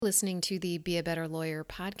Listening to the Be a Better Lawyer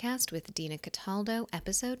podcast with Dina Cataldo,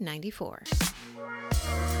 episode 94.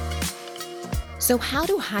 So how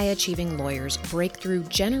do high-achieving lawyers break through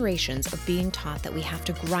generations of being taught that we have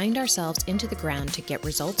to grind ourselves into the ground to get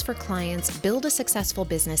results for clients, build a successful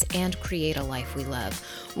business, and create a life we love?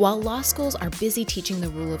 While law schools are busy teaching the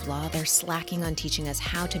rule of law, they're slacking on teaching us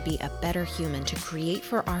how to be a better human to create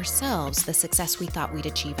for ourselves the success we thought we'd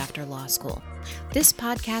achieve after law school. This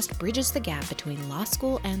podcast bridges the gap between law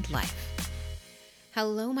school and life.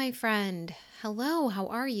 Hello, my friend. Hello, how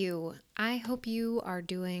are you? I hope you are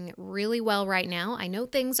doing really well right now. I know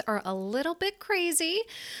things are a little bit crazy,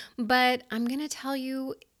 but I'm going to tell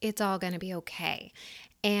you it's all going to be okay.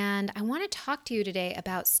 And I want to talk to you today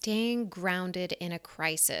about staying grounded in a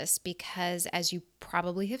crisis because, as you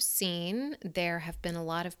probably have seen, there have been a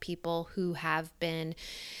lot of people who have been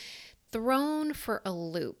thrown for a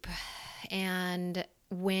loop. And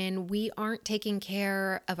when we aren't taking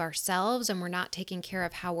care of ourselves and we're not taking care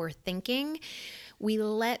of how we're thinking, we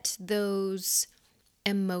let those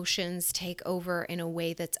emotions take over in a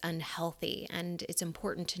way that's unhealthy. And it's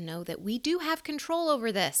important to know that we do have control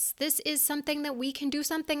over this. This is something that we can do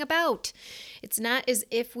something about. It's not as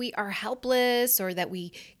if we are helpless or that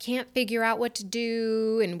we can't figure out what to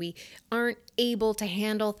do and we aren't able to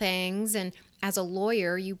handle things. And as a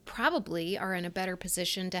lawyer, you probably are in a better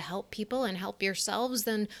position to help people and help yourselves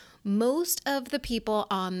than most of the people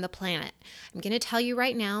on the planet. I'm going to tell you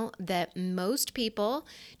right now that most people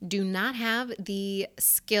do not have the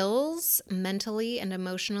skills mentally and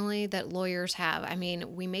emotionally that lawyers have. I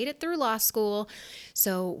mean, we made it through law school,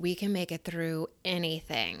 so we can make it through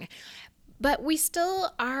anything. But we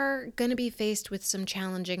still are going to be faced with some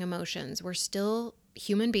challenging emotions. We're still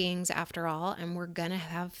human beings after all, and we're going to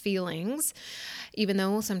have feelings. Even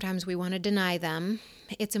though sometimes we want to deny them,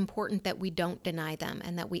 it's important that we don't deny them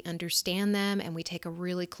and that we understand them and we take a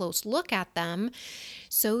really close look at them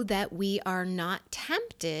so that we are not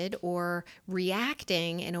tempted or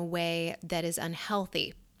reacting in a way that is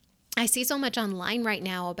unhealthy. I see so much online right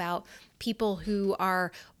now about people who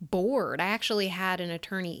are bored. I actually had an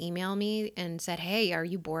attorney email me and said, "Hey, are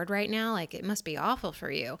you bored right now? Like, it must be awful for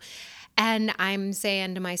you." And I'm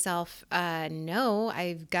saying to myself, no,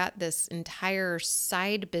 I've got this entire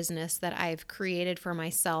side business that I've created for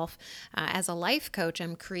myself as a life coach.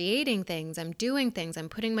 I'm creating things, I'm doing things, I'm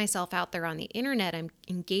putting myself out there on the internet, I'm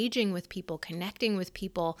engaging with people, connecting with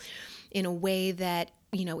people in a way that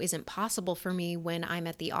isn't possible for me when I'm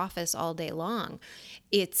at the office all day long.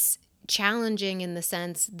 It's challenging in the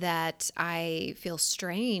sense that I feel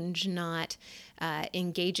strange not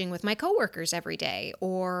engaging with my coworkers every day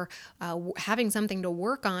or having something to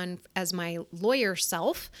work on as my lawyer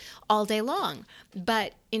self all day long.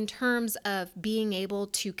 But in terms of being able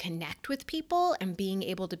to connect with people and being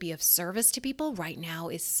able to be of service to people, right now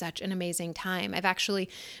is such an amazing time. I've actually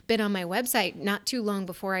been on my website not too long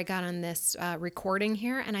before I got on this recording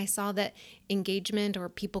here, and I saw that engagement or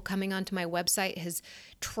people coming onto my website has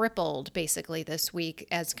tripled basically this week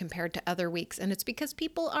as compared to other weeks. And it's because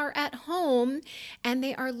people are at home and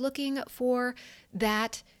they are looking for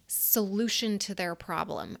that solution to their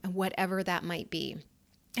problem, whatever that might be.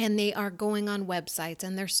 And they are going on websites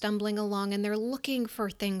and they're stumbling along and they're looking for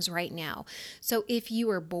things right now. So if you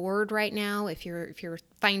are bored right now, if you're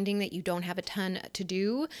finding that you don't have a ton to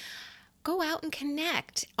do, go out and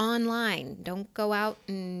connect online. Don't go out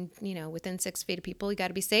and, within 6 feet of people. You got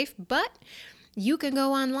to be safe, but you can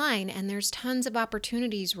go online and there's tons of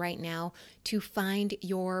opportunities right now to find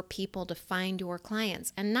your people, to find your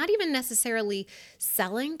clients, and not even necessarily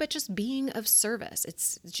selling, but just being of service.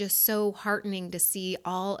 It's just so heartening to see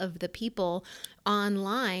all of the people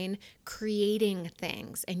online creating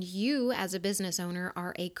things. And you as a business owner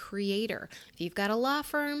are a creator. If you've got a law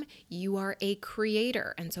firm, you are a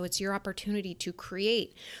creator. And so it's your opportunity to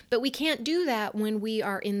create. But we can't do that when we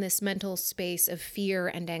are in this mental space of fear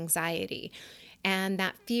and anxiety. And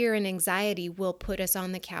that fear and anxiety will put us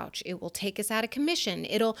on the couch. It will take us out of commission.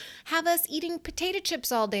 It'll have us eating potato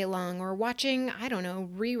chips all day long or watching,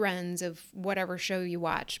 reruns of whatever show you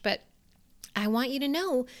watch. But I want you to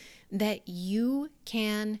know that you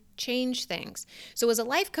can change things. So as a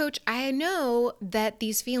life coach, I know that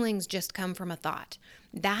these feelings just come from a thought.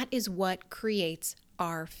 That is what creates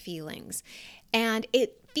our feelings. And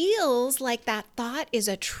it feels like that thought is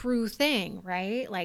a true thing, right? Like